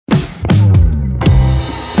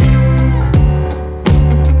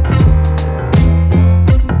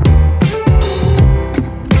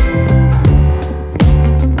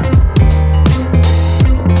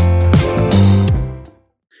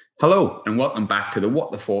welcome back to the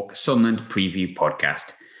What the Fork Sunderland Preview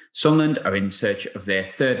Podcast. Sunderland are in search of their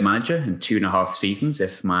third manager in 2.5 seasons,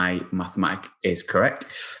 if my mathematic is correct,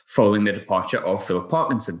 following the departure of Philip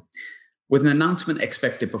Parkinson. With an announcement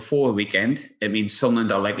expected before the weekend, it means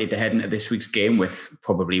Sunderland are likely to head into this week's game with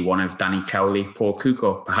probably one of Danny Cowley, Paul Cook,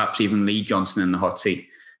 or perhaps even Lee Johnson in the hot seat.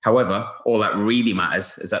 However, all that really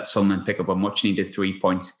matters is that Sunderland pick up a much-needed 3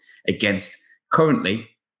 points against currently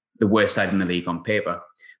the worst side in the league on paper.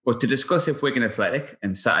 But to discuss if Wigan Athletic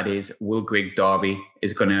and Saturday's Will Grigg derby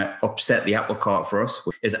is going to upset the apple cart for us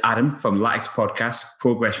is Adam from Latix Podcast,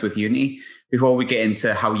 Progress with Unity. Before we get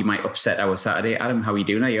into how you might upset our Saturday, Adam, how are you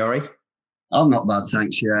doing? Are you all right? I'm not bad,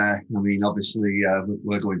 thanks. Yeah, I mean, obviously,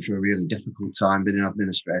 we're going through a really difficult time, been in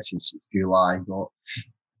administration since July. But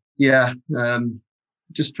yeah,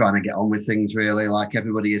 just trying to get on with things, really, like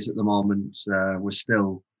everybody is at the moment. We're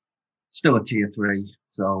still a tier 3,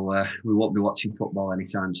 so we won't be watching football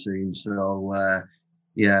anytime soon. So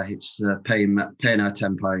yeah, it's paying our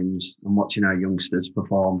 £10 and watching our youngsters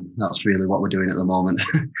perform. That's really what we're doing at the moment.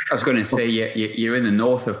 I was going to say, you're in the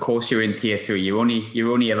north. Of course, you're in tier 3. You're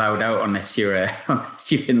only allowed out unless you're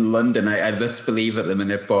in London. I just believe at the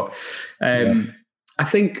minute. But I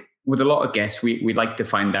think with a lot of guests, we like to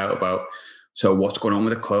find out about what's going on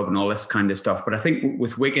with the club and all this kind of stuff. But I think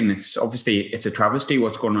with Wigan, it's a travesty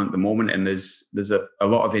what's going on at the moment. And there's a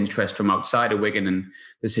lot of interest from outside of Wigan and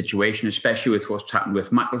the situation, especially with what's happened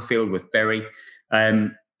with Macclesfield, with Bury.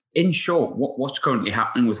 In short, what's currently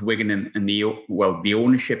happening with Wigan and the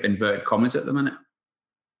ownership, inverted commas, at the minute?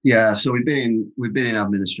 Yeah, so we've been in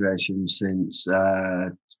administration since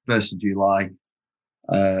 1st of July.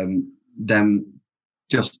 Then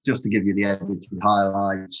Just to give you the edited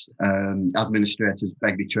highlights, administrators,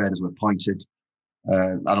 Begbie trainers were appointed,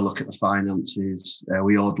 had a look at the finances.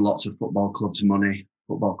 We owed lots of football clubs money,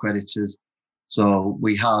 football creditors. So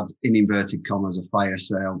we had, in inverted commas, a fire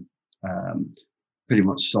sale, pretty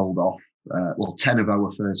much sold off. 10 of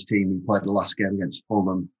our first team who played the last game against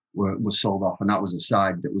Fulham were sold off, and that was a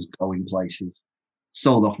side that was going places.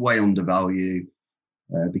 Sold off way undervalued.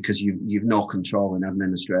 Because you've no control in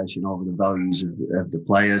administration over the values of the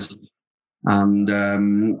players. And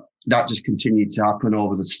that just continued to happen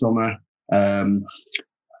over the summer.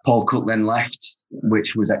 Paul Cook then left,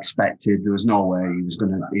 which was expected. There was no way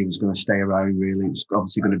he was going to stay around, really. It was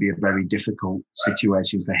obviously going to be a very difficult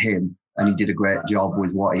situation for him. And he did a great job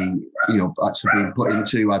with what he, actually being put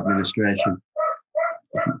into administration.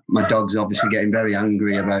 My dog's obviously getting very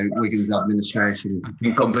angry about Wigan's administration. I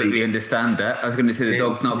can completely understand that. I was going to say the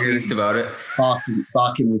dog's not pleased about it.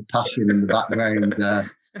 Barking with passion in the background.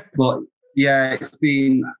 But yeah, it's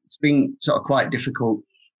been sort of quite difficult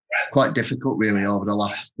really over the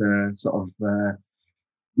last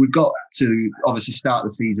we've got to obviously start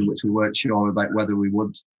the season, which we weren't sure about whether we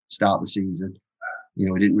would start the season.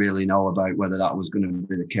 We didn't really know about whether that was going to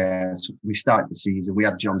be the case. We started the season. We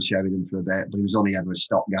had John Sheridan for a bit, but he was only ever a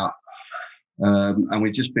stopgap. And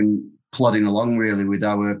we've just been plodding along, really, with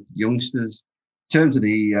our youngsters. In terms of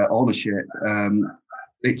the ownership,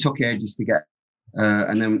 it took ages to get.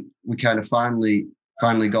 And then we kind of finally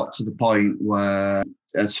got to the point where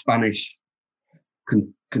a Spanish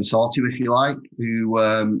consortium, if you like, who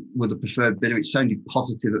were the preferred bidder. It sounded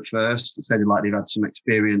positive at first. It sounded like they've had some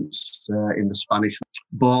experience in the Spanish.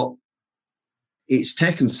 But it's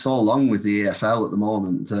taken so long with the EFL at the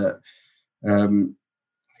moment that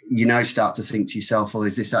you now start to think to yourself, well,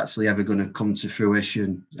 is this actually ever going to come to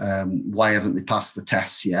fruition? Why haven't they passed the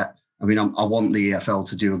tests yet? I mean, I want the EFL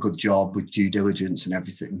to do a good job with due diligence and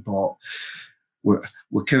everything, but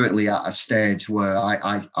we're currently at a stage where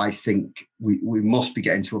I think we must be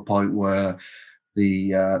getting to a point where the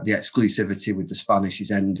exclusivity with the Spanish is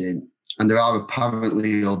ending, and there are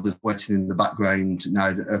apparently others waiting in the background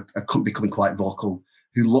now that are becoming quite vocal,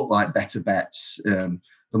 who look like better bets. The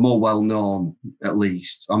more well known, at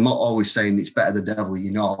least. I'm not always saying it's better the devil you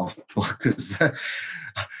know, because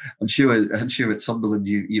I'm sure at Sunderland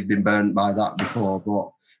you've been burnt by that before.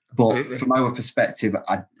 But from our perspective,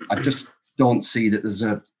 I just don't see that there's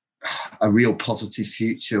a real positive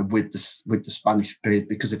future with the Spanish bid,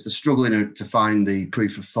 because if they're struggling to find the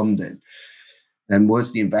proof of funding, then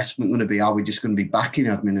where's the investment going to be? Are we just going to be back in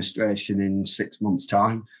administration in 6 months'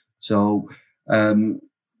 time? So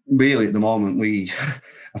really, at the moment,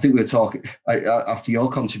 I think we were talking after your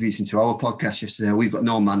contribution to our podcast yesterday. We've got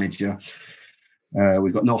no manager,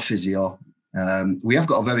 we've got no physio. We have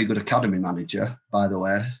got a very good academy manager, by the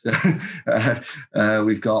way.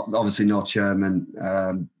 We've got obviously no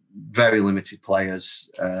chairman, very limited players,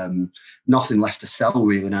 nothing left to sell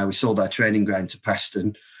really now. We sold our training ground to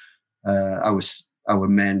Preston. Our our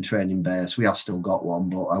main training base. We have still got one,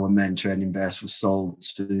 but our main training base was sold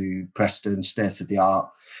to Preston, state of the art.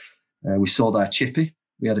 We sold our chippy.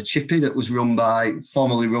 We had a chippy that was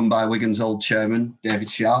formerly run by Wigan's old chairman, David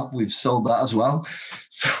Sharp. We've sold that as well.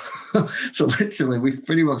 So literally, we've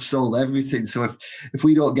pretty much sold everything. So if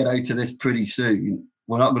we don't get out of this pretty soon,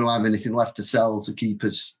 we're not going to have anything left to sell to keep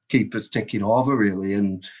us ticking over, really.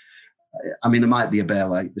 And I mean, there might be a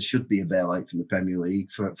bailout. There should be a bailout from the Premier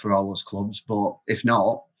League for all those clubs. But if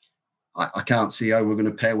not, I can't see how we're going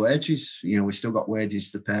to pay wages. We've still got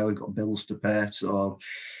wages to pay. We've got bills to pay. So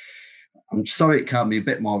I'm sorry it can't be a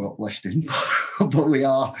bit more uplifting, but we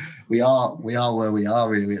are where we are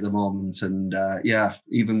really at the moment. And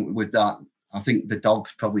even with that, I think the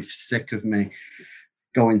dog's probably sick of me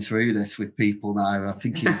going through this with people now. I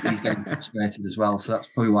think he's getting frustrated as well. So that's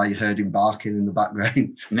probably why you heard him barking in the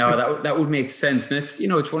background. No, that would make sense. And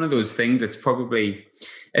it's one of those things that's probably,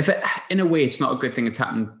 in a way, it's not a good thing that's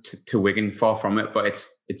happened to Wigan, far from it, but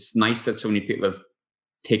it's nice that so many people have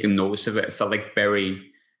taken notice of it. It felt like Bury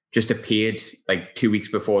just appeared like 2 weeks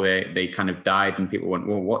before they kind of died, and people went,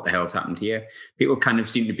 well, what the hell's happened here? People kind of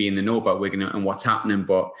seem to be in the know about Wigan and what's happening.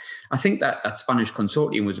 But I think that Spanish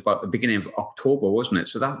consortium was about the beginning of October, wasn't it?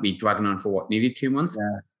 So that'd be dragging on for nearly 2 months?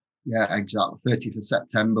 Yeah, exactly. 30th of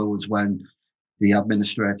September was when the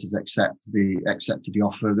administrators accepted the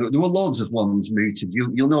offer. There were loads of ones mooted.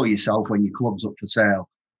 You'll know yourself when your club's up for sale.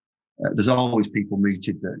 There's always people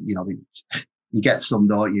mooted that, you get some,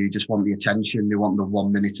 don't you? Just want the attention. They want the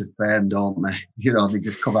 1 minute of fame, don't they? They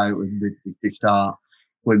just come out and they start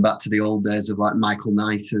going back to the old days of like Michael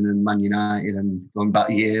Knighton and Man United and going back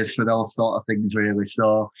years for those sort of things, really.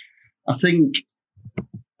 So I think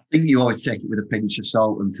you always take it with a pinch of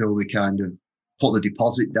salt until they kind of put the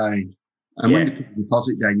deposit down. And when they put the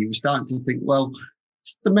deposit down, you were starting to think, well,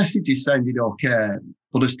 the message is sounded okay,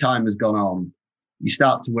 but as time has gone on, you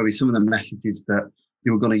start to worry some of the messages that they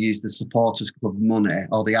were going to use the supporters club money,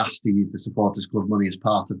 or they asked to use the supporters club money as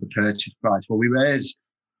part of the purchase price. Well, we raised,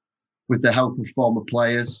 with the help of former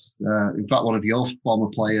players, in fact, one of your former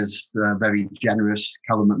players, very generous,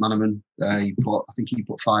 Callum McManaman, he put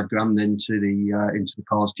 $5,000 into the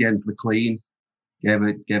cause. James McLean gave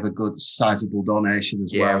a good sizable donation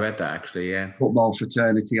as well. Yeah, I read that actually. Yeah, football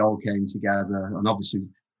fraternity all came together, and obviously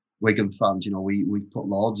Wigan fans, we put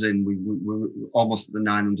loads in. We were almost at the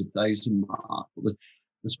 900,000 mark. But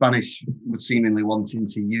the Spanish were seemingly wanting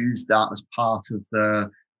to use that as part of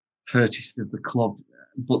the purchase of the club,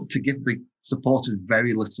 but to give the supporters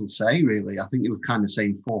very little say, really. I think they were kind of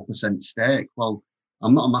saying 4% stake. Well,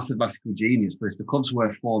 I'm not a mathematical genius, but if the club's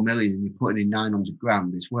worth 4 million and you're putting in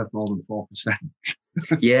 900,000, it's worth more than 4%.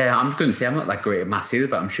 Yeah, I'm going to say I'm not that great at maths either,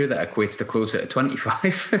 but I'm sure that equates to closer to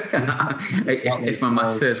 25, if my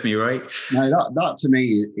maths serves me right. No, that to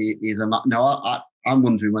me is a... No, I'm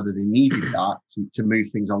wondering whether they needed that to move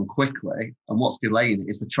things on quickly, and what's delaying it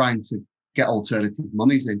is they're trying to get alternative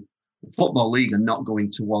monies in. The Football League are not going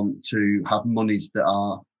to want to have monies that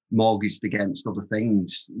are mortgaged against other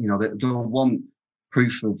things. They don't want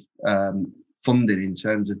proof of funding in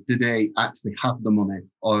terms of, do they actually have the money,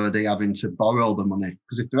 or are they having to borrow the money?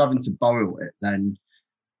 Because if they're having to borrow it, then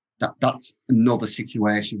that's another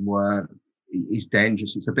situation where it's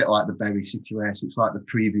dangerous. It's a bit like the Bury situation. It's like the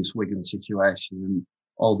previous Wigan situation and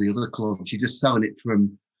all the other clubs. You're just selling it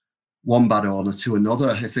from one bad owner to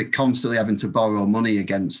another. If they're constantly having to borrow money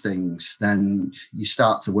against things, then you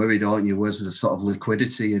start to worry, don't you? Where's the sort of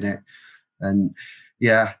liquidity in it? And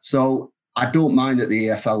yeah, so I don't mind that the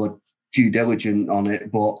EFL are due diligent on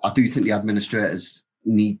it, but I do think the administrators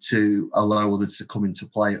need to allow others to come into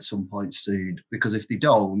play at some point soon, because if they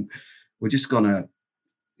don't, we're just going to,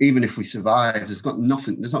 even if we survive, there's not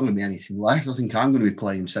going to be anything left. I think I'm going to be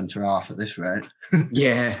playing centre half at this rate.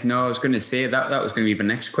 Yeah, no, I was going to say that was going to be the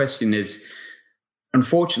next question is,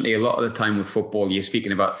 unfortunately, a lot of the time with football, you're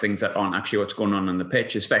speaking about things that aren't actually what's going on the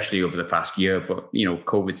pitch, especially over the past year. But,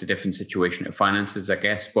 COVID's a different situation to finances, I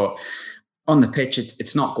guess. But on the pitch,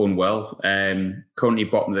 it's not going well. Currently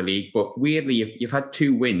bottom of the league. But weirdly, you've had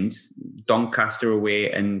 2 wins, Doncaster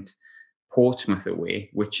away and Portsmouth away,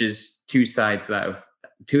 which is two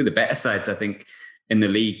of the better sides, I think, in the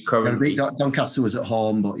league currently. Doncaster was at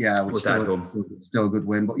home, but yeah, it was still a good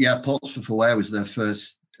win. But yeah, Portsmouth away was their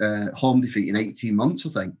first home defeat in 18 months, I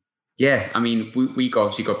think. Yeah, I mean, we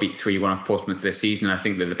obviously got beat 3-1 off Portsmouth this season, and I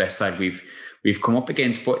think they're the best side we've come up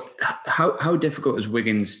against. But how difficult has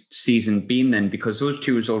Wigan's season been then? Because those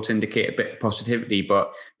 2 results indicate a bit of positivity,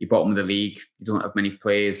 but you're bottom of the league, you don't have many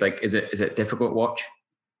players. Like, is it difficult to watch?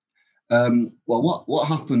 Well, what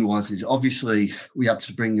happened was obviously we had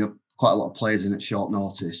to bring up quite a lot of players in at short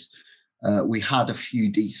notice. We had a few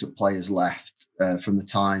decent players left. from the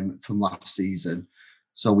time from last season.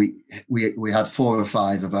 So we had 4 or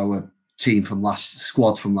 5 of our team from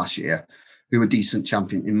squad from last year who were decent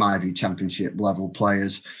championship level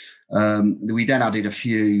players. We then added a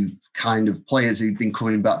few kind of players who'd been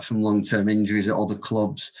coming back from long-term injuries at other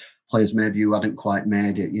clubs, players maybe who hadn't quite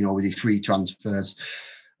made it, with the free transfers,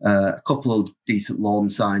 a couple of decent loan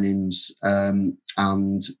signings,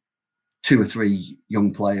 and 2 or 3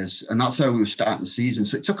 young players. And that's how we were starting the season.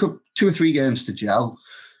 So it took 2 or 3 games to gel.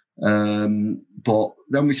 But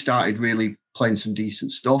then we started really playing some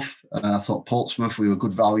decent stuff. I thought Portsmouth, we were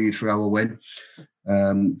good value for our win.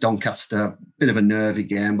 Doncaster, bit of a nervy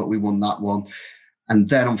game, but we won that one. And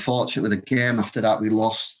then, unfortunately, the game after that, we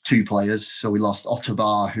lost 2 players. So we lost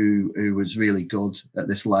Ottobar, who was really good at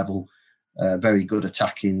this level, very good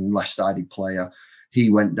attacking left-sided player.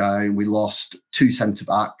 He went down. We lost 2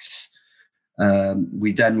 centre-backs.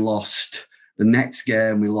 We then lost the next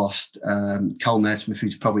game. We lost Carl Naismith,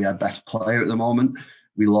 who's probably our best player at the moment.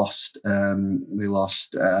 We lost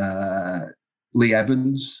Lee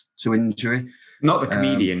Evans to injury. Not the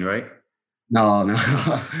comedian, right? No.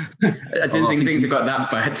 I didn't think things got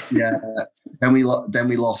that bad. Yeah. Then we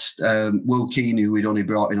lost Will Keane, who we'd only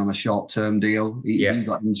brought in on a short-term deal. He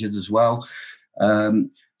got injured as well.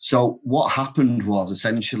 So what happened was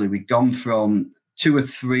essentially we'd gone from 2 or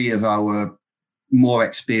 3 of our more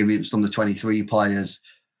experienced under 23 players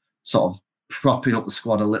sort of propping up the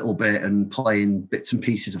squad a little bit and playing bits and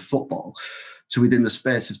pieces of football. So within the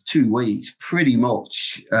space of 2 weeks, pretty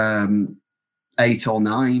much 8 or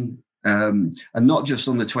 9, and not just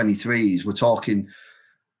under 23s. We're talking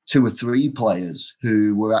 2 or 3 players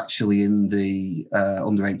who were actually in the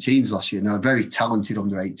under 18s last year. Now, a very talented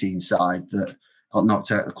under 18 side that got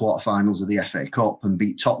knocked out of the quarterfinals of the FA Cup and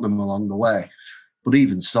beat Tottenham along the way. But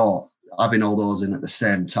even so, having all those in at the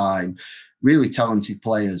same time, really talented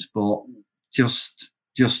players, but just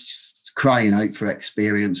crying out for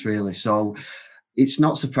experience, really. So it's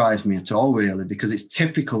not surprised me at all, really, because it's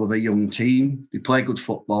typical of a young team. They play good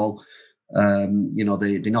football. They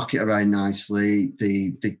knock it around nicely.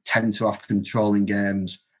 They tend to have control in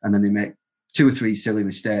games, and then they make 2 or 3 silly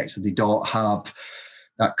mistakes, and they don't have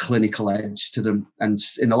that clinical edge to them. And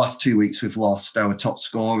in the last 2 weeks, we've lost our top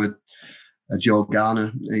scorer, Joe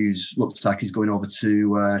Garner, who looks like he's going over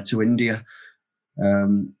to India.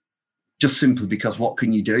 Just simply because what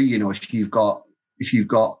can you do? If you've got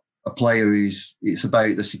a player it's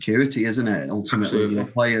about the security, isn't it? Ultimately,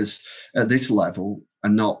 players at this level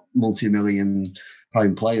are not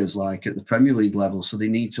multi-million-pound players like at the Premier League level, so they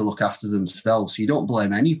need to look after themselves. So you don't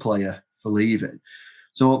blame any player for leaving.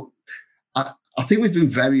 So I think we've been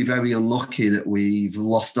very, very unlucky that we've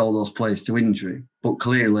lost all those players to injury. But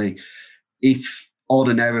clearly, if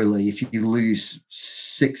you lose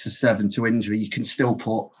 6 or 7 to injury, you can still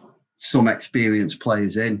put some experienced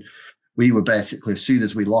players in. We were basically, as soon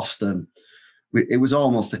as we lost them, it was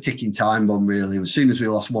almost a ticking time bomb, really. As soon as we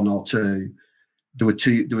lost 1 or 2,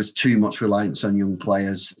 there was too much reliance on young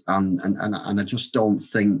players, and I just don't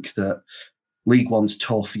think that League One's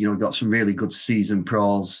tough. We've got some really good seasoned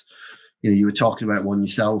pros. You were talking about one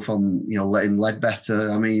yourself on letting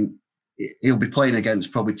Ledbetter. I mean, he'll be playing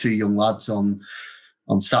against probably 2 young lads on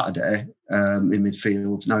Saturday in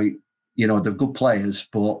midfield. Now, they're good players,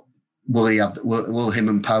 but will him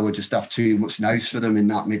and Power just have too much nous for them in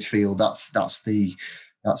that midfield? That's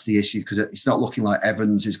the issue, because it's not looking like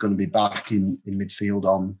Evans is going to be back in midfield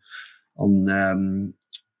on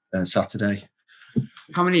Saturday.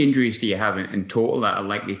 How many injuries do you have in total that are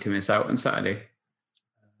likely to miss out on Saturday?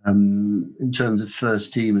 In terms of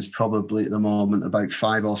first team, is probably at the moment about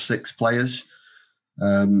 5 or 6 players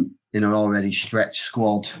in an already stretched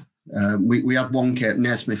squad. We had one kid,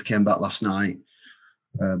 Naismith came back last night,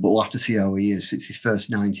 but we'll have to see how he is. It's his first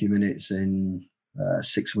 90 minutes in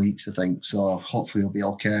 6 weeks, I think, so hopefully he'll be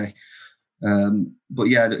okay. But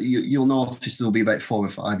yeah, you'll notice there'll be about 4 or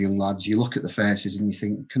 5 young lads. You look at the faces and you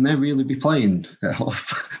think, can they really be playing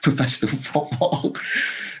professional football?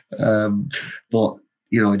 But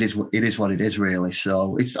it is what it is, really.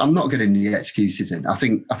 So I'm not getting any excuses in. I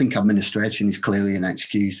think administration is clearly an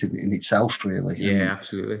excuse in itself, really. Yeah,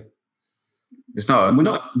 absolutely. It's not. We're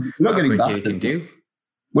not getting battered.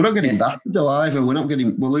 We're not getting battered though either. We're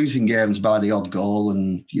losing games by the odd goal,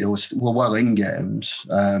 and we're well in games.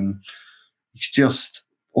 It's just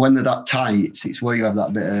when they're that tight, it's where you have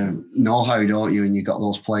that bit of know-how, don't you? And you've got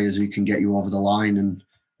those players who can get you over the line. And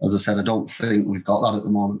as I said, I don't think we've got that at the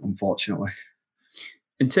moment, unfortunately.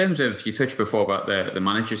 In terms of, you touched before about the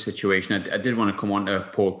manager situation, I did want to come on to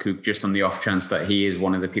Paul Cook just on the off chance that he is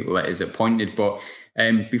one of the people that is appointed. But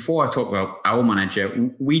before I talk about our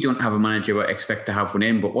manager, we don't have a manager, but expect to have one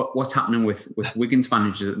in. But what's happening with Wigan's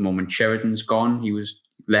managers at the moment? Sheridan's gone. He was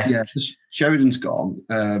left. Yeah, Sheridan's gone.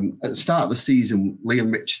 At the start of the season,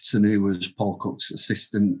 Liam Richardson, who was Paul Cook's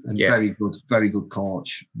assistant and very good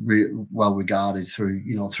coach, well regarded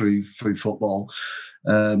through football.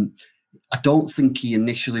 I don't think he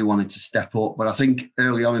initially wanted to step up, but I think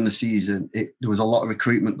early on in the season, there was a lot of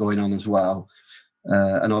recruitment going on as well,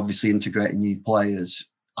 and obviously integrating new players.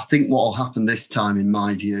 I think what will happen this time, in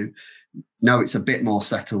my view, now it's a bit more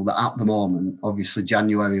settled at the moment. Obviously,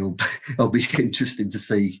 January will be interesting to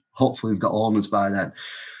see. Hopefully, we've got owners by then.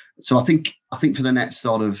 So I think for the next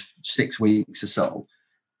sort of 6 weeks or so,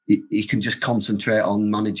 he can just concentrate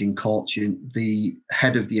on managing coaching. The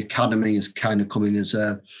head of the academy is kind of coming as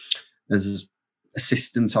an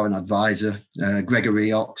assistant or an advisor. Gregor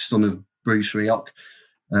Rioch, son of Bruce Rioch.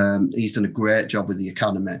 He's done a great job with the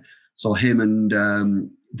academy. So him and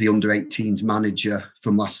the under-18s manager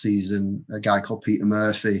from last season, a guy called Peter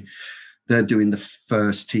Murphy, they're doing the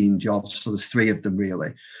first team jobs. So there's 3 of them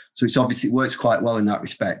really. So it works quite well in that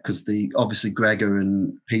respect, because obviously Gregor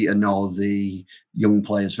and Peter know the young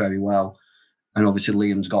players very well. And obviously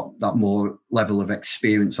Liam's got that more level of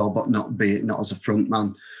experience, but not as a front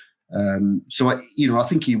man. So I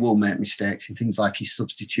think he will make mistakes in things like his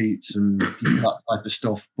substitutes and that type of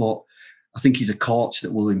stuff. But I think he's a coach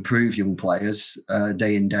that will improve young players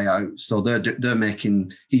day in, day out. So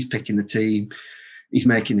he's picking the team, he's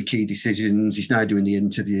making the key decisions, he's now doing the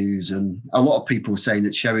interviews. And a lot of people were saying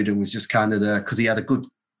that Sheridan was just kind of there because he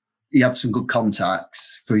had some good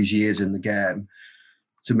contacts for his years in the game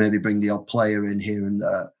to maybe bring the odd player in here and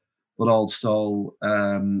there, but also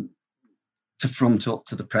to front up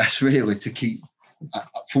to the press, really, to keep,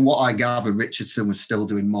 from what I gather, Richardson was still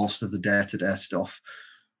doing most of the day-to-day stuff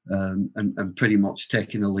and pretty much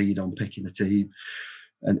taking the lead on picking the team.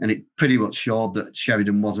 And it pretty much showed that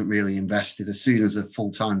Sheridan wasn't really invested. As soon as a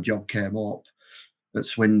full-time job came up at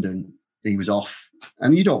Swindon, he was off.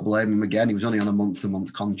 And you don't blame him again. He was only on a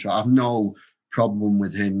month-to-month contract. I have no problem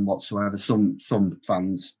with him whatsoever. Some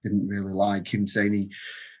fans didn't really like him, saying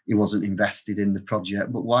he wasn't invested in the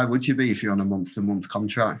project. But why would you be if you're on a month-to-month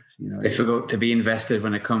contract? It's difficult to be invested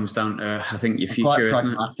when it comes down to, I think, your future. I'm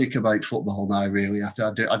quite pragmatic about football now, really.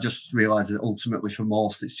 I just realise that ultimately for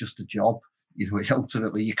most, it's just a job.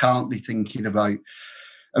 Ultimately, you can't be thinking about...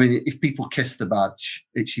 I mean, if people kiss the badge,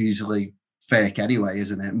 it's usually fake anyway,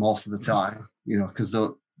 isn't it? Most of the time, because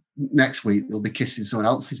next week they'll be kissing someone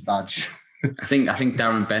else's badge. I think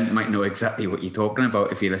Darren Bent might know exactly what you're talking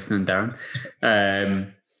about if you're listening, Darren.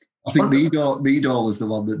 I think Mido was the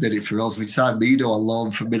one that did it for us. We signed Mido on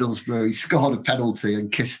loan from Middlesbrough. He scored a penalty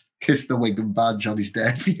and kissed the Wigan badge on his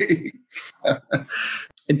debut.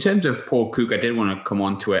 In terms of Paul Cook, I did want to come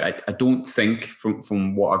on to it. I don't think,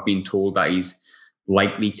 from what I've been told, that he's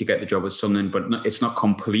likely to get the job at Sunderland, but it's not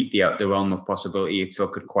completely out the realm of possibility. It still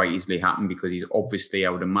could quite easily happen because he's obviously,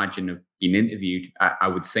 I would imagine, have been interviewed, I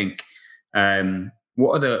would think.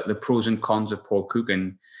 What are the pros and cons of Paul Cook,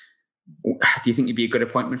 and do you think he'd be a good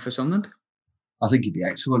appointment for Sunderland? I think he'd be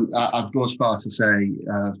excellent. I'd go as far to say,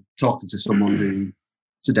 talking to someone who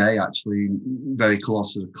today actually very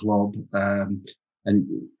close to the club, and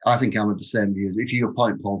I think I'm at the same view. If you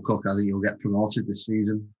appoint Paul Cook, I think he'll get promoted this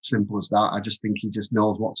season. Simple as that. I just think he just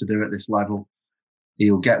knows what to do at this level.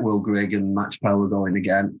 He'll get Will Grigg and Max Power going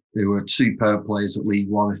again. They were superb players at League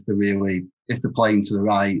One if they're playing to the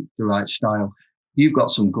right style. You've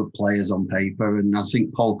got some good players on paper, and I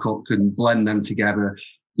think Paul Cook can blend them together.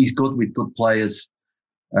 He's good with good players,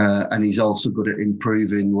 and he's also good at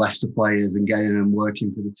improving lesser players and getting them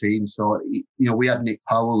working for the team. So, we had Nick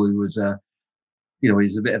Powell, who was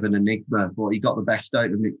he's a bit of an enigma, but he got the best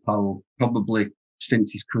out of Nick Powell probably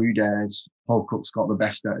since his Crewe days. Paul Cook's got the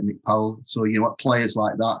best out of Nick Powell. So, players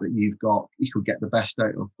like that you've got, he could get the best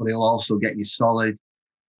out of, but he'll also get you solid.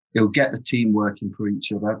 He'll get the team working for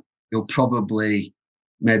each other. He'll probably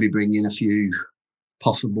maybe bring in a few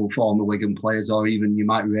possible former Wigan players, or even you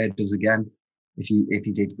might raid us again if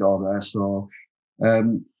he did go there. So I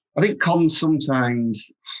think cons sometimes,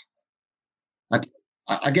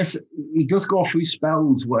 I guess he does go through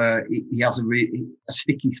spells where he has a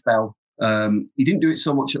sticky spell. He didn't do it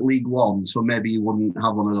so much at League One, so maybe he wouldn't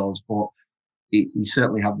have one of those, but he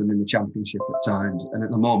certainly had them in the Championship at times. And at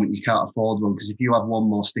the moment, you can't afford one, because if you have one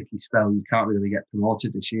more sticky spell, you can't really get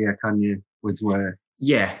promoted this year, can you?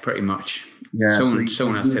 Yeah, pretty much. Yeah,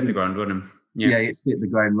 someone has to hit the ground with him. It's hit the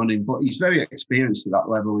ground running. But he's very experienced at that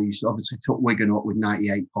level. He's obviously took Wigan up with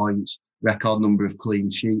 98 points, record number of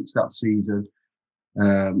clean sheets that season.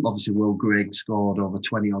 Obviously, Will Grigg scored over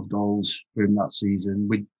 20 odd goals for him that season.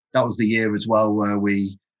 That was the year as well where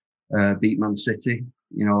we beat Man City,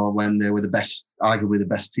 when they were arguably the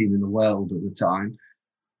best team in the world at the time.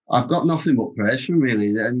 I've got nothing but praise for him, really.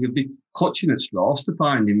 And you'd be clutching at straws to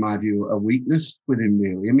find, in my view, a weakness with him,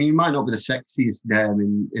 really. I mean, he might not be the sexiest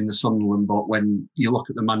name in the Sunderland, but when you look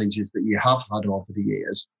at the managers that you have had over the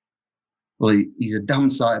years, well, he's a damn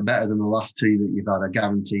sight better than the last two that you've had, I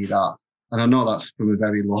guarantee that. And I know that's from a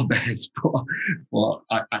very low base, but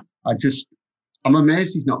I'm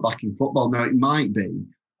amazed he's not back in football. Now, it might be,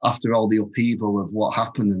 after all the upheaval of what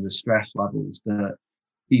happened and the stress levels, that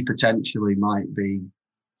he potentially might be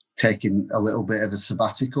taking a little bit of a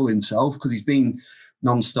sabbatical himself, because he's been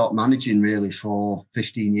non-stop managing really for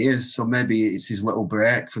 15 years. So maybe it's his little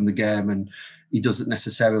break from the game and he doesn't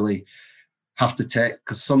necessarily have to take,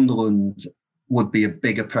 because Sunderland would be a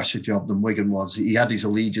bigger pressure job than Wigan was. He had his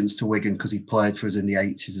allegiance to Wigan because he played for us in the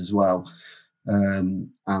 80s as well.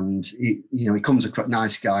 And he comes a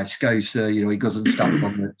nice guy, Scouser. He goes and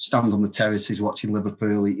stands on the terraces watching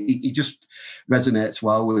Liverpool. He just resonates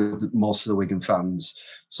well with most of the Wigan fans.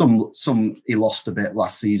 Some he lost a bit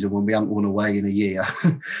last season when we hadn't won away in a year,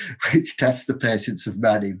 which tests the patience of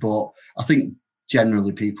many. But I think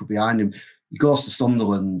generally people behind him. He goes to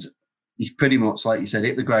Sunderland. He's pretty much, like you said,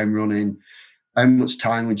 hit the ground running. How much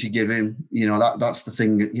time would you give him? That's the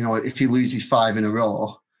thing. If he loses 5 in a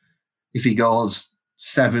row, if he goes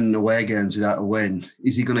 7 away games without a win,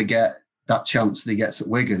 is he going to get that chance that he gets at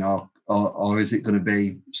Wigan, or is it going to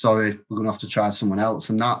be, sorry, we're going to have to try someone else?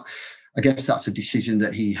 And that, I guess that's a decision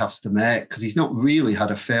that he has to make, because he's not really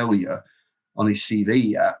had a failure on his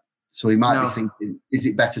CV yet. So he might be thinking, is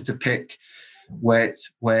it better to pick wait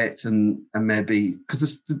and maybe,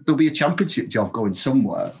 because there'll be a championship job going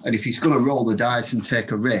somewhere, and if he's going to roll the dice and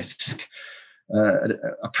take a risk,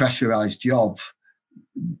 a pressurised job,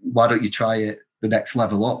 why don't you try it the next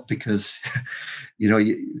level up? Because you're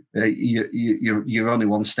only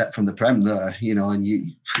one step from the Prem there, and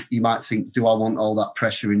you might think, do I want all that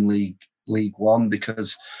pressure in League One?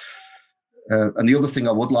 Because and the other thing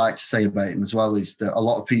I would like to say about him as well is that a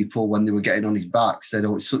lot of people, when they were getting on his back, said,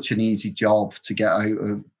 oh, it's such an easy job to get out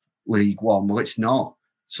of League One. Well, it's not.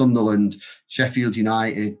 Sunderland, Sheffield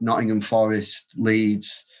United, Nottingham Forest,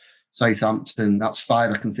 Leeds, Southampton, that's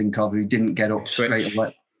 5 I can think of who didn't get up straight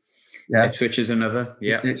away. Yeah. Ipswich is another.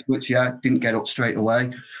 Yeah. Ipswich, didn't get up straight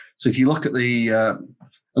away. So if you look at the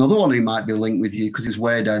another one who might be linked with you, because he's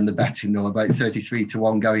way down the betting though, about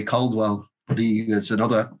 33-1, Gary Caldwell. But he has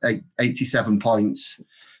another 87 points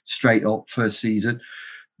straight up first season.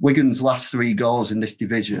 Wigan's last 3 goals in this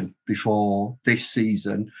division before this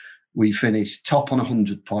season, we finished top on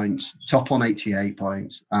 100 points, top on 88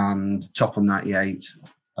 points, and top on 98.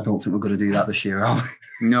 I don't think we're going to do that this year, are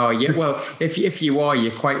we? No, yeah. Well, if you are,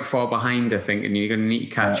 you're quite far behind, I think, and you're going to need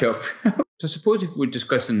to catch up. So I suppose if we're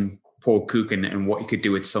discussing Paul Cook and what he could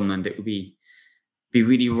do with Sunderland, it would be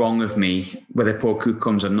really wrong of me, whether Paul Cook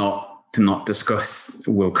comes or not, to not discuss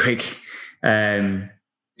Will Grigg.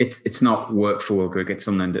 It's not worked for Will Grigg at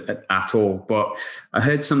Sunderland at all. But I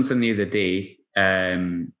heard something the other day.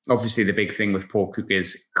 Obviously, the big thing with Paul Cook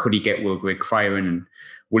is, could he get Will Grigg firing, and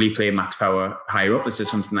will he play Max Power higher up? Is there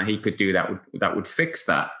something that he could do that would fix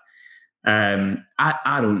that?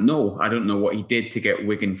 I don't know. I don't know what he did to get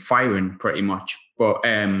Wigan firing, pretty much. But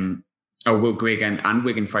or Will Grigg and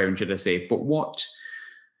Wigan firing, should I say? But what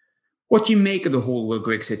do you make of the whole Will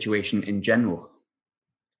Grigg situation in general?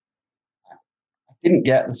 I didn't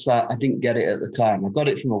get it at the time. I got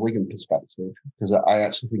it from a Wigan perspective, because I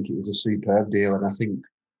actually think it was a superb deal, and I think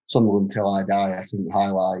Sunderland till I die, I think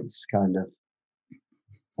highlights kind of,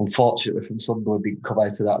 unfortunately from Sunderland, didn't come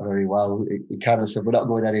out of that very well. It kind of said, we're not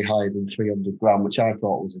going any higher than 300 grand, which I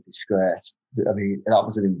thought was a disgrace. I mean, that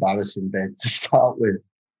was an embarrassing bid to start with.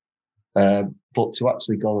 But to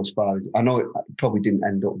actually go as far as, I know it probably didn't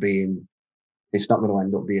end up being, it's not going to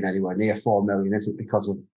end up being anywhere near 4 million, is it? Because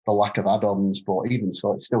of the lack of add-ons, but even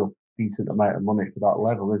so, it's still a decent amount of money for that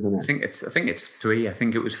level, isn't it? I think it's 3. I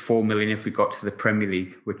think it was 4 million if we got to the Premier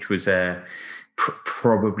League, which was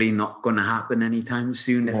probably not going to happen anytime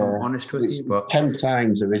soon, if I'm honest with you. But 10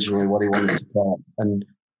 times originally what he wanted to play, and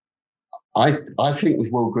I think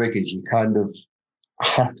with Will Grigg is you kind of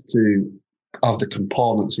have to have the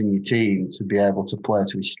components in your team to be able to play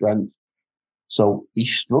to his strength. So he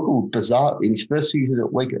struggled bizarrely in his first season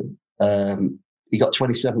at Wigan. He got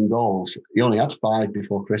 27 goals. He only had 5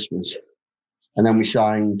 before Christmas. And then we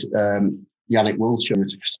signed Yannick Wilshere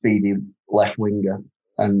as a speedy left winger.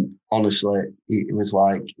 And honestly, it was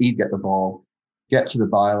like he'd get the ball, get to the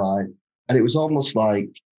byline, and it was almost like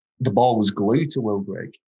the ball was glued to Will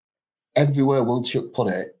Grigg. Everywhere Wiltshire put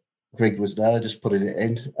it, Grigg was there, just putting it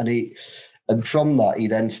in. And from that, he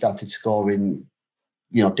then started scoring,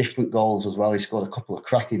 different goals as well. He scored a couple of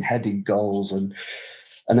cracking heading goals, and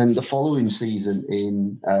then the following season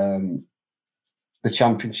in the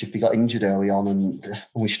Championship, he got injured early on, and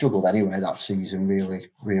we struggled anyway that season.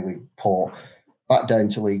 Really, really poor. Back down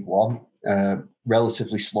to League One,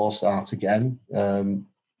 relatively slow start again.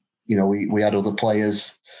 We had other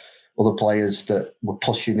players that were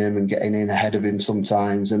pushing him and getting in ahead of him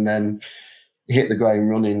sometimes, and then he hit the ground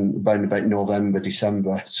running around about November,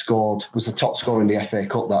 December. Was the top scorer in the FA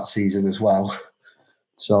Cup that season as well.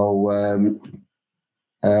 So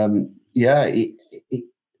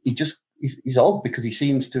he's odd because he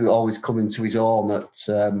seems to always come into his own at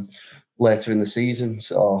later in the season.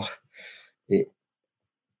 So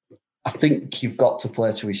I think you've got to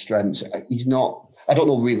play to his strengths. He's not. I don't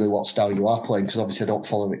know really what style you are playing because obviously I don't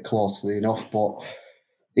follow it closely enough. But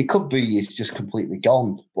it could be he's just completely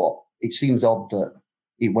gone. But it seems odd that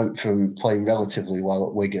he went from playing relatively well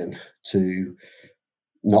at Wigan to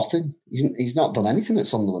nothing. He's not done anything at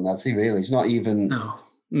Sunderland, has he? Really? He's not even.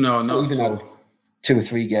 No, not even had 2 or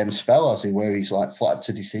 3 game spell, has he? Where he's like flat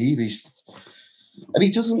to deceive. And he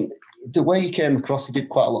doesn't. The way he came across, he did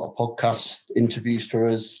quite a lot of podcast interviews for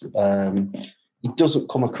us. He doesn't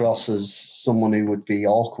come across as someone who would be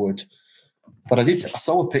awkward. But I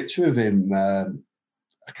saw a picture of him.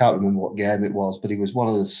 I can't remember what game it was, but he was one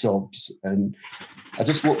of the subs, and I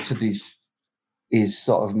just looked at his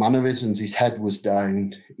sort of mannerisms. His head was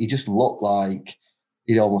down. He just looked like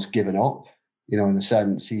he'd almost given up. In a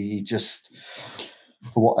sense, he just,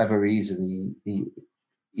 for whatever reason, he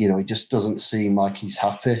just doesn't seem like he's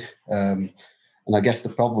happy. And I guess the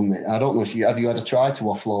problem, I don't know if have you had a try to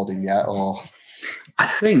offload him yet, or? I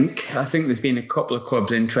think there's been a couple of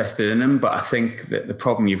clubs interested in him, but I think that the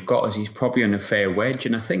problem you've got is he's probably on a fair wedge.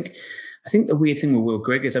 And I think the weird thing with Will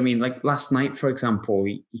Grigg is, like last night, for example,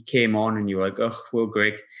 he came on and you were like, ugh, Will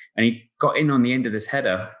Grigg. And he got in on the end of this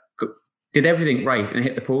header, did everything right and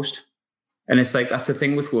hit the post. And it's like, that's the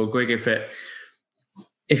thing with Will Grigg.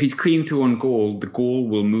 If he's clean through on goal, the goal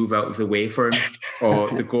will move out of the way for him, or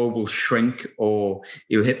the goal will shrink, or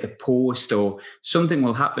he'll hit the post, or something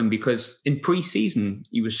will happen, because in pre-season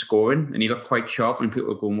he was scoring and he looked quite sharp, and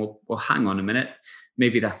people are going, well, hang on a minute,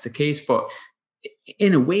 maybe that's the case. But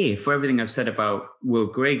in a way, for everything I've said about Will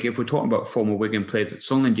Grigg, if we're talking about former Wigan players at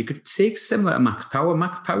Sunderland, you could say similar to Max Power.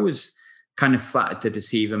 Max Power's kind of flattered to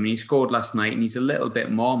deceive him. He scored last night and he's a little bit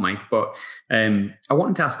more, Mike. But I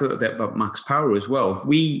wanted to ask a little bit about Max Power as well.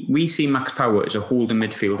 We see Max Power as a holding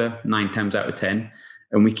midfielder 9 times out of 10.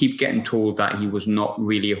 And we keep getting told that he was not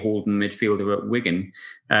really a holding midfielder at Wigan.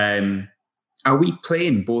 Are we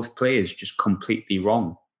playing both players just completely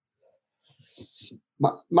wrong?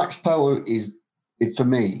 Max Power is, for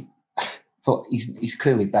me, but he's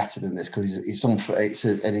clearly better than this, because it's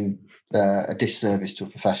a disservice to a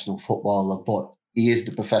professional footballer, but he is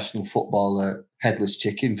the professional footballer headless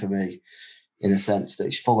chicken for me, in a sense that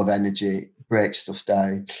he's full of energy, breaks stuff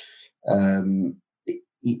down.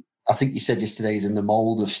 I think you said yesterday he's in the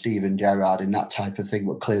mould of Steven Gerrard in that type of thing,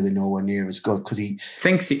 but clearly nowhere near as good, because he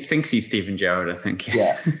thinks he's Steven Gerrard, I think.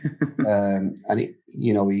 Yes. Yeah, and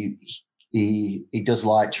he does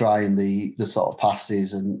like trying the sort of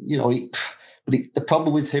passes, and the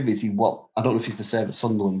problem with him is I don't know if he's the same at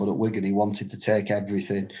Sunderland, but at Wigan he wanted to take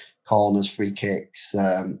everything, corners, free kicks.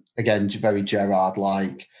 Again, very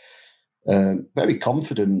Gerrard-like, very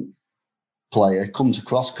confident player, comes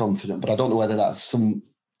across confident, but I don't know whether that's some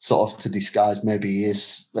sort of to disguise. Maybe he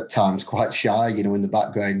is at times quite shy, in the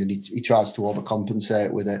background, and he tries to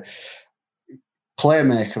overcompensate with it.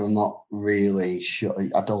 Playmaker, I'm not really sure.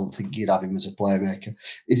 I don't think you'd have him as a playmaker.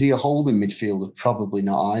 Is he a holding midfielder? Probably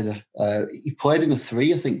not either. He played in a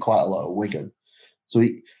 3, I think, quite a lot at Wigan. So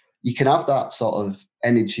you can have that sort of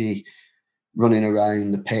energy running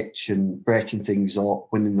around the pitch and breaking things up,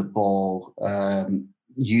 winning the ball,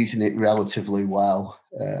 using it relatively well.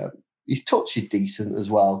 His touch is decent as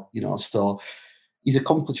well, so he's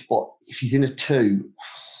accomplished. But if he's in a 2,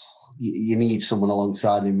 you need someone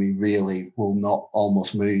alongside him who really will not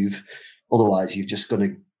almost move. Otherwise, you're just going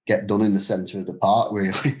to get done in the centre of the park,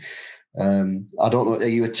 really. I don't know, are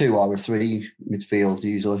you a 2 or a 3 midfield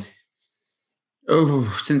usually?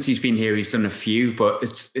 Oh, since he's been here, he's done a few, but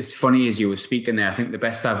it's funny as you were speaking there. I think the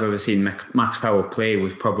best I've ever seen Max Power play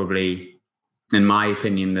was probably, in my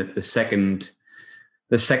opinion, the second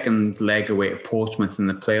the second leg away to Portsmouth in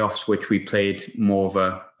the playoffs, which we played more of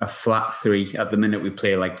a flat three. At the minute, we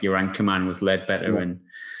play like your anchor man with Ledbetter, and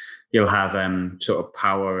you'll have sort of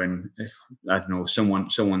Power and, I don't know,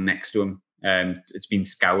 someone next to him. It's been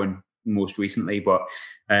Scowen most recently, but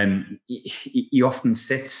he often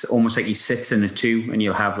sits almost like he sits in a two, and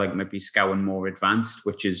you'll have like maybe Scowen more advanced,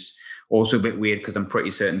 which is also a bit weird because I'm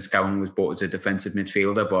pretty certain Scowen was bought as a defensive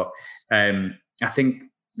midfielder. But I think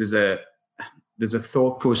there's a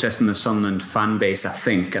thought process in the Sunderland fan base, I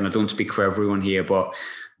think, and I don't speak for everyone here, but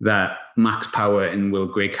that Max Power and Will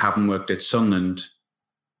Grigg haven't worked at Sunderland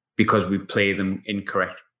because we play them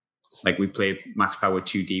incorrect. Like, we play Max Power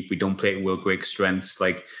too deep. We don't play Will Grigg's strengths.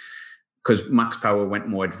 Like, because Max Power went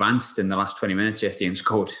more advanced in the last 20 minutes yesterday and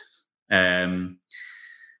scored.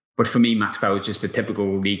 But for me, Max Power is just a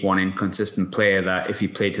typical League One inconsistent player that, if he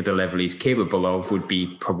played to the level he's capable of, would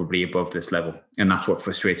be probably above this level. And that's what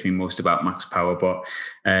frustrates me most about Max Power. But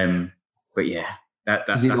yeah.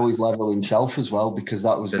 Does he know his level himself as well? Because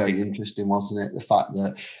that was very interesting, wasn't it? The fact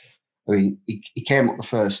that, I mean, he came up the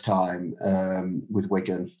first time with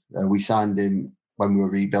Wigan. We signed him when we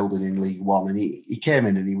were rebuilding in League One, and he came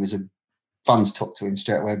in and he was fans took to him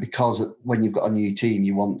straight away, because when you've got a new team,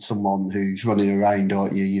 you want someone who's running around,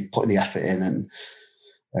 don't you? You're putting the effort in, and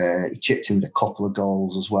he chipped in with a couple of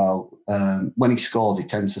goals as well. When he scores, he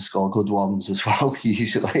tends to score good ones as well,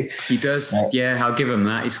 usually. He does, yeah, I'll give him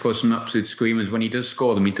that. He scores some absolute screamers. When he does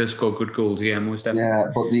score them, he does score good goals, yeah, most definitely. Yeah,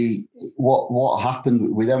 but what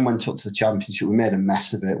happened, we then went up to the Championship, we made a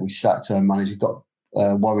mess of it. We sacked our manager, got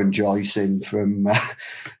Warren Joyce in from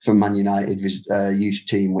Man United youth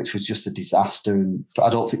team, which was just a disaster. And I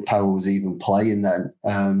don't think Power was even playing then.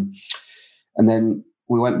 And then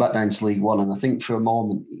we went back down to League One, and I think for a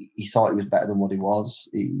moment he thought he was better than what he was.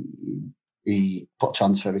 He put a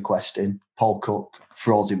transfer request in. Paul Cook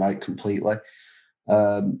froze him out completely.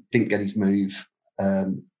 Didn't get his move,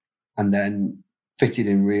 and then fitted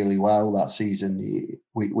in really well that season.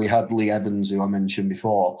 We had Lee Evans, who I mentioned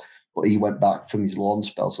before, but he went back from his loan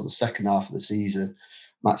spell. So the second half of the season,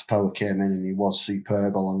 Max Power came in and he was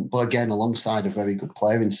superb. But again, alongside a very good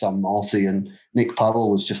player in Sam Morty, and Nick Powell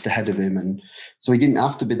was just ahead of him. And so he didn't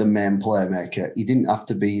have to be the main playmaker. He didn't have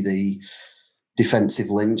to be the defensive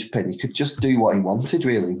linchpin. He could just do what he wanted,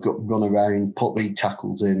 really. Run around, put lead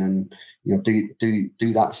tackles in, and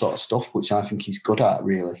do that sort of stuff, which I think he's good at,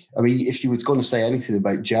 really. I mean, if you was going to say anything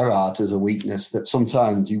about Gerrard as a weakness, that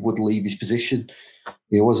sometimes he would leave his position.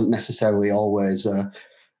 It wasn't necessarily always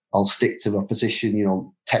I'll stick to a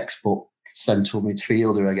position, textbook central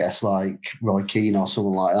midfielder, I guess, like Roy Keane or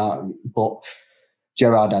someone like that. But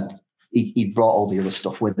Gerrard he brought all the other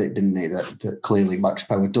stuff with it, didn't he? That clearly Max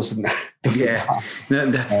Power doesn't yeah.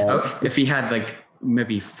 Have. If he had like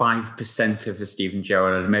maybe 5% of the Steven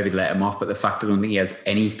Gerrard, I'd maybe let him off. But the fact I don't think he has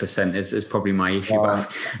any percent is probably my issue.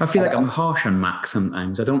 But I feel like I'm harsh on Max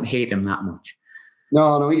sometimes. I don't hate him that much.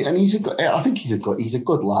 No, and he's a good. I think he's a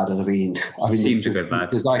good lad. I mean, he seems a good lad.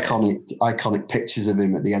 There's iconic pictures of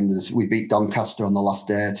him at the end of this. We beat Doncaster on the last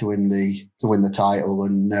day to win the title,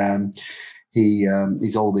 and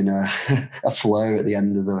he's holding a flare at the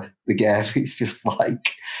end of the game. It's just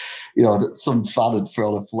like, that some fan had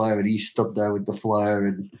thrown a flare, and he stood there with the flare,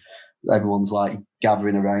 and everyone's like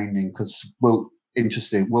gathering around him because, Will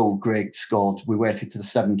Grigg scored. We waited to the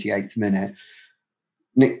 78th minute.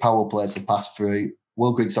 Nick Powell plays the pass through.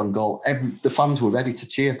 Will Grigg's on goal. The fans were ready to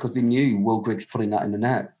cheer because they knew Will Grigg's putting that in the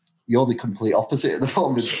net. You're the complete opposite at the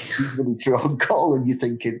moment. He's running through on goal, and you're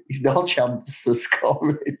thinking he's no chance of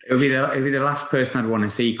scoring. It'll be the last person I'd want to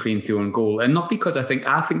see clean through on goal, and not because I think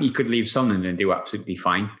he could leave Sunderland and do absolutely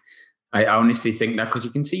fine. I honestly think that, because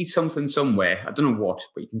you can see something somewhere. I don't know what,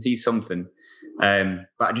 but you can see something. But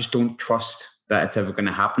I just don't trust that it's ever going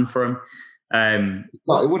to happen for him.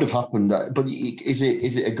 No, it would have happened, but is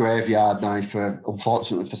it a graveyard now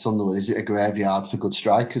unfortunately for Sunderland, is it a graveyard for good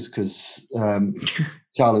strikers? Because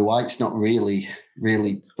Charlie White's not really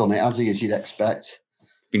done it, has he, as you'd expect?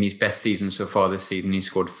 Been his best season so far this season. He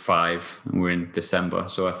scored 5, and we're in December,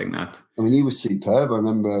 so I think that. I mean, he was superb. I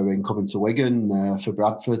remember him coming to Wigan for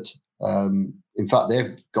Bradford. In fact,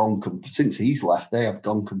 they've gone since he's left. They have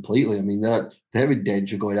gone completely. I mean, they're in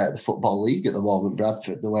danger of going out of the Football League at the moment.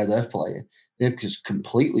 Bradford, the way they're playing, they've just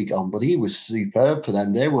completely gone. But he was superb for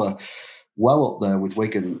them. They were well up there with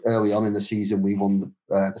Wigan early on in the season. We won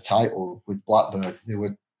the title with Blackburn. They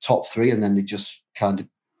were top 3, and then they just kind of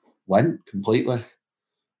went completely.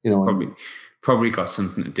 Probably got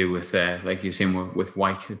something to do with, like you're saying, with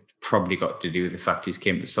White. It probably got to do with the fact he's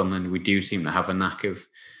came to Sunderland. We do seem to have a knack of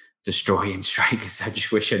destroying strikers. I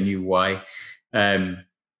just wish I knew why.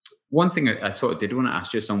 One thing I sort of did want to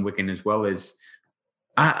ask just on Wigan as well is,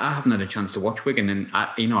 I haven't had a chance to watch Wigan, and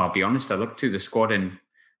I'll be honest, I looked through the squad and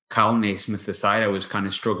Carl Naismith aside, I was kind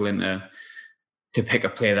of struggling to pick a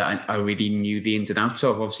player that I really knew the ins and outs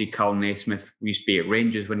of. Obviously, Carl Naismith used to be at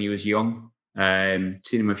Rangers when he was young.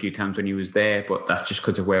 Seen him a few times when he was there, but that's just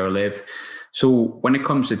because of where I live. So when it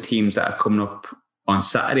comes to teams that are coming up on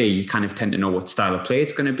Saturday, you kind of tend to know what style of play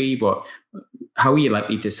it's going to be. But how are you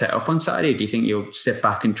likely to set up on Saturday? Do you think you'll sit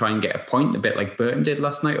back and try and get a point, a bit like Burton did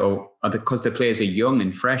last night? Or because the players are young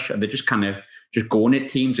and fresh, are they just kind of just going at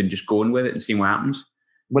teams and just going with it and seeing what happens?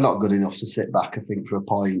 We're not good enough to sit back, I think, for a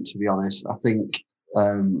point, to be honest. I think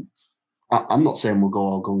I'm not saying we'll go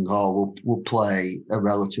all gung-ho. We'll play a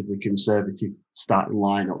relatively conservative starting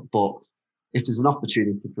lineup, but if there's an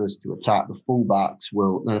opportunity for us to attack, the fullbacks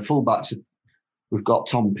will. The fullbacks, we've got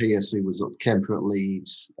Tom Pearce, who came through at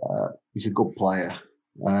Leeds. He's a good player.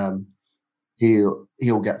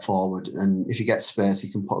 He'll get forward, and if he gets space, he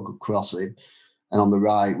can put a good cross in. And on the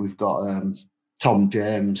right, we've got Tom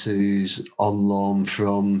James, who's on loan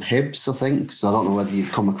from Hibs, I think. So I don't know whether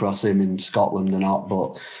you've come across him in Scotland or not,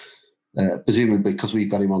 but presumably because we've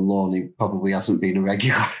got him on loan, he probably hasn't been a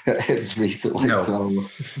regular at Hibs recently. No. So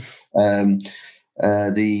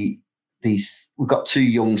we've got two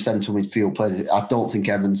young central midfield players. I don't think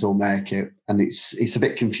Evans will make it, and it's a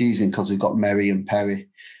bit confusing because we've got Merry and Perry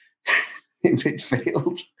in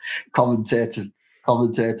midfield. Commentators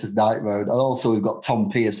nightmare. And also we've got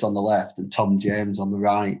Tom Pearce on the left and Tom James on the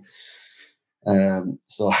right.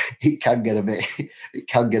 So it can get a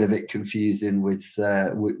bit confusing with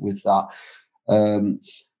that.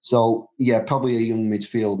 So yeah, probably a young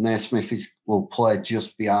midfield. Naismith will play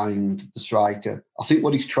just behind the striker. I think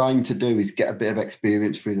what he's trying to do is get a bit of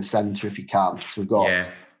experience through the centre if he can. So we've got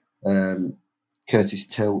Curtis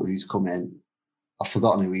Tilt who's come in. I've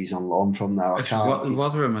forgotten who he's on loan from now.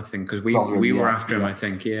 Rotherham, I think, because we were after him, I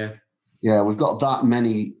think, yeah. Yeah, we've got that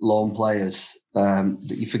many loan players that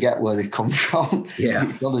you forget where they've come from. Yeah.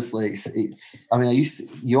 It's honestly, it's. I mean,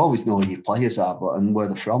 you always know who your players are, and where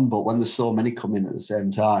they're from. But when there's so many coming at the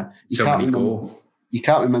same time, you can't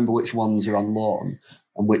remember which ones are on loan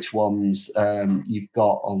and which ones you've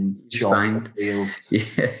got on short deal.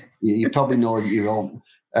 Yeah, you probably know your own.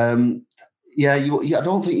 I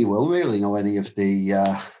don't think you will really know any of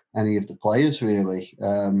the players really.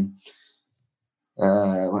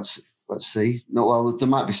 Let's see. No, well, there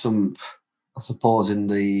might be some, I suppose, I'm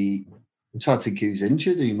trying to think who's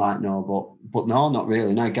injured who you might know, but no, not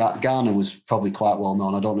really. No, Garner was probably quite well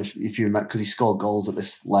known. I don't know if you remember, because he scored goals at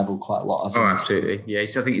this level quite a lot. Absolutely. Yeah, I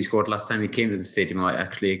think he scored last time he came to the Stadium Light,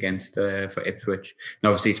 actually, against for Ipswich. And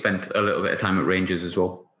obviously he spent a little bit of time at Rangers as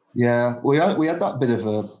well. Yeah, we had that bit of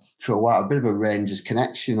for a while, a bit of a Rangers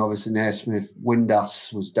connection. Obviously, Naismith,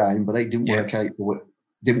 Windass was down, but it didn't work out.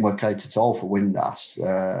 Didn't work out at all for Windass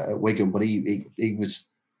at Wigan. But he was.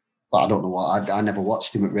 But I don't know what. I never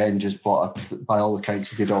watched him at Rangers, but by all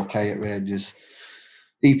accounts, he did okay at Rangers.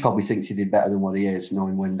 He probably thinks he did better than what he is,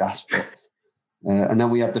 knowing Windass. But and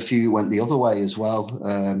then we had the few who went the other way as well.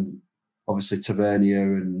 Obviously,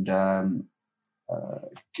 Tavernier and.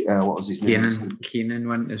 What was his name? Keenan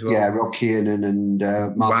went as well. Yeah, Rob Keenan and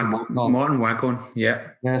Martin Waghorn.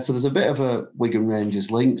 Yeah. So there's a bit of a Wigan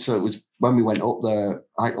Rangers link. So it was when we went up there.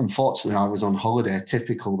 Unfortunately, I was on holiday.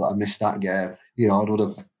 Typical that I missed that game. I would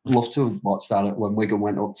have loved to have watched that when Wigan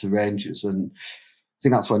went up to Rangers, and I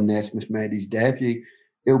think that's when Naismith made his debut.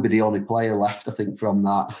 He'll be the only player left, I think, from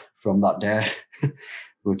that day. We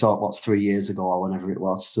were talking 3 years ago or whenever it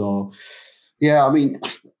was. So yeah, I mean.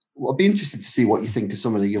 I'd be interested to see what you think of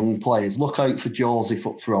some of the young players. Look out for Joseph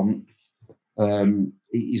up front.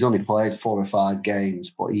 He's only played 4 or 5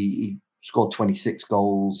 games, but he scored 26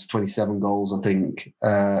 goals, 27 goals, I think,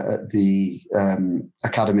 at the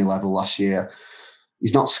academy level last year.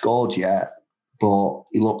 He's not scored yet, but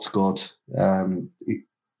he looks good.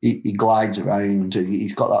 He glides around.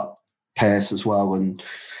 He's got that pace as well. And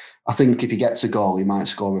I think if he gets a goal, he might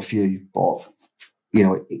score a few. But,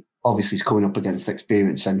 obviously he's coming up against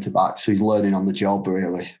experienced centre-backs, so he's learning on the job,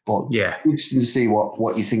 really. But yeah, interesting to see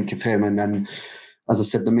what you think of him. And then, as I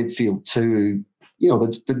said, the midfield too,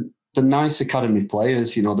 the nice academy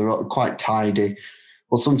players, they're quite tidy.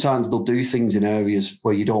 But sometimes they'll do things in areas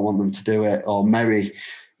where you don't want them to do it. Or Merry,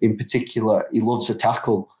 in particular, he loves a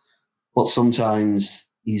tackle. But sometimes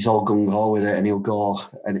he's all gung-ho with it and he'll go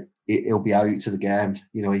and he'll be out to the game.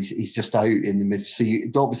 He's just out in the mid. So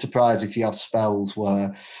don't be surprised if you have spells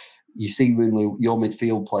where you see really your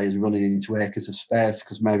midfield players running into acres of space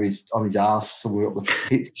because Mary's on his arse somewhere up the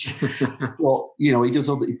pitch. Well, he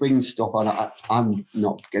brings stuff on. I'm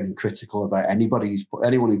not getting critical about anyone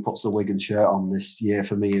who puts the Wigan shirt on this year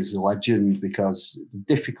for me is a legend because the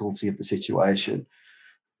difficulty of the situation.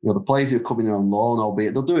 the players who are coming in on loan,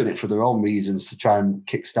 albeit they're doing it for their own reasons to try and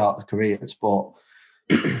kickstart their careers, but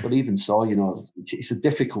even so, it's a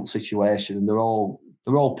difficult situation, and they're all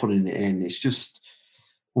putting it in. It's just,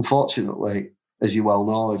 unfortunately, as you well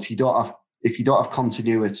know, if you don't have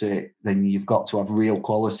continuity, then you've got to have real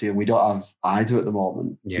quality, and we don't have either at the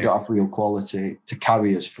moment. Yeah. We don't have real quality to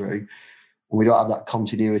carry us through, and we don't have that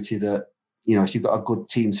continuity that, if you've got a good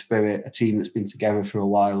team spirit, a team that's been together for a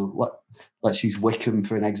while. Let's use Wycombe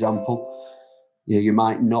for an example. You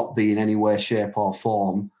might not be in any way, shape or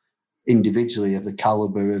form individually of the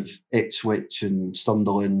calibre of Ipswich and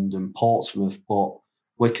Sunderland and Portsmouth, but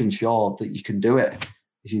Wycombe showed that you can do it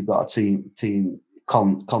if you've got a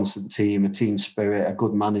constant team, a team spirit, a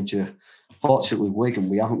good manager. Fortunately, with Wigan,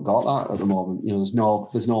 we haven't got that at the moment.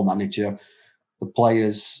 There's no manager. The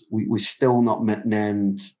players, we still not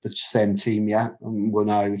named the same team yet. And we're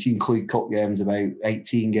now, if you include cup games, about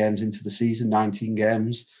 18 games into the season, 19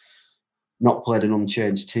 games, not played an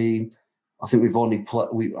unchanged team. I think we've only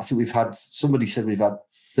we've had, somebody said we've had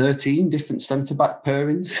 13 different centre-back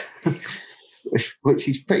pairings, which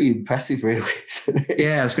is pretty impressive, really, isn't it?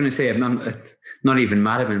 Yeah, I was going to say, I'm not even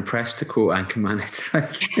mad, I'm impressed, to quote Anchorman. It's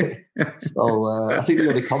like... So I think the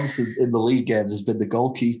only constant in the league games has been the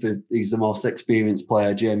goalkeeper. He's the most experienced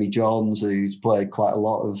player, Jamie Jones, who's played quite a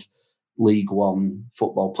lot of League One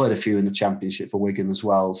football, played a few in the Championship for Wigan as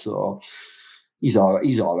well. So he's all right.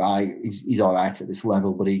 He's all right at this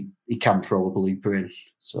level, but he can throw a bleeper in.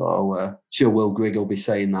 So sure, Will Grigg will be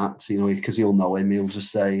saying that, because he'll know him. He'll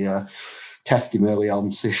just say, test him early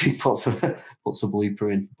on, see if he puts a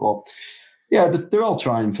bleeper in. But yeah, they're all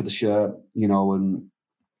trying for the shirt, and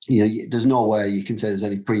there's no way you can say there's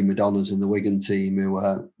any prima donnas in the Wigan team who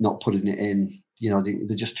are not putting it in.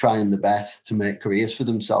 They're just trying the best to make careers for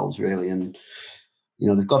themselves, really, and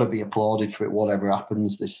they've got to be applauded for it, whatever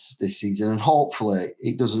happens this season. And hopefully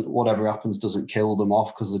whatever happens doesn't kill them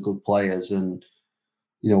off, because they're good players, and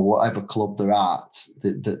whatever club they're at,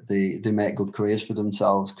 they make good careers for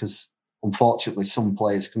themselves. Because unfortunately, some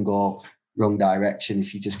players can go wrong direction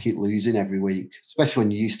if you just keep losing every week, especially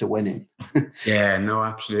when you're used to winning. Yeah, no,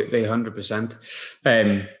 absolutely, 100%.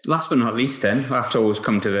 Last but not least, then, I have to always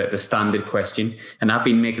come to the standard question, and I've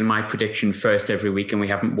been making my prediction first every week, and we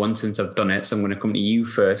haven't won since I've done it, so I'm going to come to you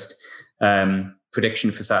first.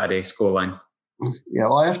 Prediction for Saturday, scoreline. Yeah,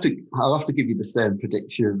 well, I'll have to give you the same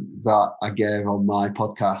prediction that I gave on my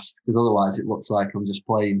podcast, because otherwise it looks like I'm just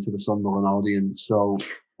playing to the Sunderland audience. So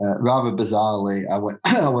rather bizarrely, I went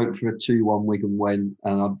for a 2-1 Wigan win,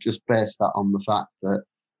 and I've just based that on the fact that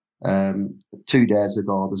 2 days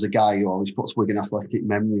ago there's a guy who always puts Wigan Athletic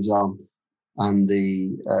memories on, and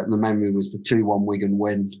the memory was the 2-1 Wigan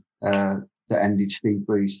win that ended Steve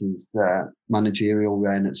Bruce's managerial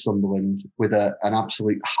reign at Sunderland with an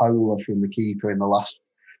absolute howler from the keeper in the last.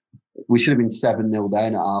 We should have been 7-0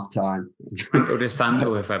 down at half time. Franco De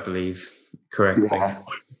Santo, if I believe correctly. Yeah.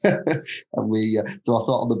 And so I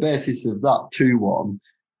thought, on the basis of that 2-1,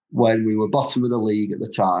 when we were bottom of the league at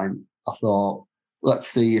the time, I thought, let's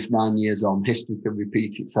see if 9 years on history can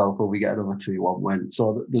repeat itself or we get another 2-1 win.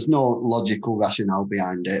 So there's no logical rationale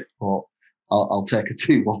behind it, but I'll take a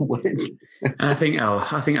 2-1 win. And I think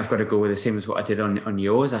I've got to go with the same as what I did on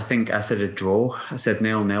yours. I think I said a draw. I said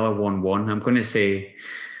 0-0 or 1-1. I'm going to say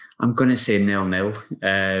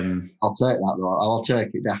 0-0. I'll take that though. I'll take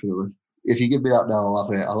it definitely. If you give me that now, I'll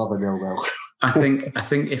have it. I'll have a 0-0. I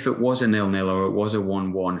think if it was a 0-0 or it was a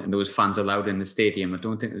 1-1 and there was fans allowed in the stadium, I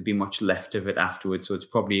don't think there'd be much left of it afterwards. So it's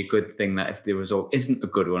probably a good thing that if the result isn't a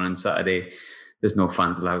good one on Saturday, there's no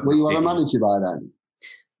fans allowed. Will you have a manager by then?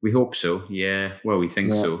 We hope so. Yeah. Well, we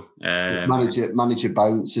think so. Manager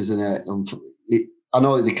bounce, isn't it? I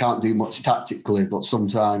know they can't do much tactically, but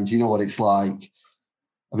sometimes you know what it's like.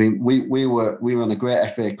 I mean, we were on a great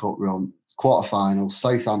FA Cup run, quarterfinals.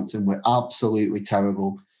 Southampton were absolutely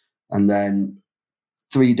terrible, and then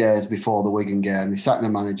 3 days before the Wigan game, they sacked the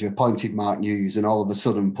manager, appointed Mark Hughes, and all of a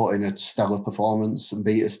sudden put in a stellar performance and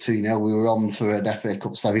beat us 2-0. We were on for an FA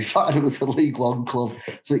Cup semi-final as a League One club,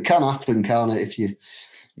 so it can happen, can't it? If you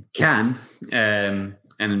can,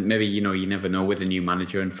 and maybe you never know with a new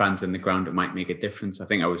manager and fans in the ground, it might make a difference. I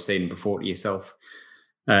think I was saying before to yourself.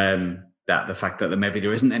 That the fact that maybe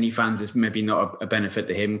there isn't any fans is maybe not a benefit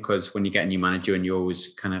to him, because when you get a new manager and you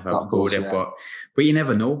always kind of have to go with it, but you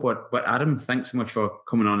never know. But Adam, thanks so much for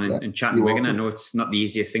coming on and chatting Wigan. I know it's not the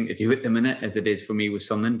easiest thing to do at the minute, as it is for me with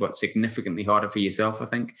Sunderland, but significantly harder for yourself, I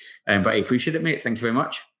think. But I appreciate it, mate. Thank you very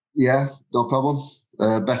much. Yeah, no problem.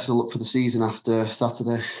 Best of luck for the season after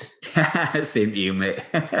Saturday. Same to you, mate.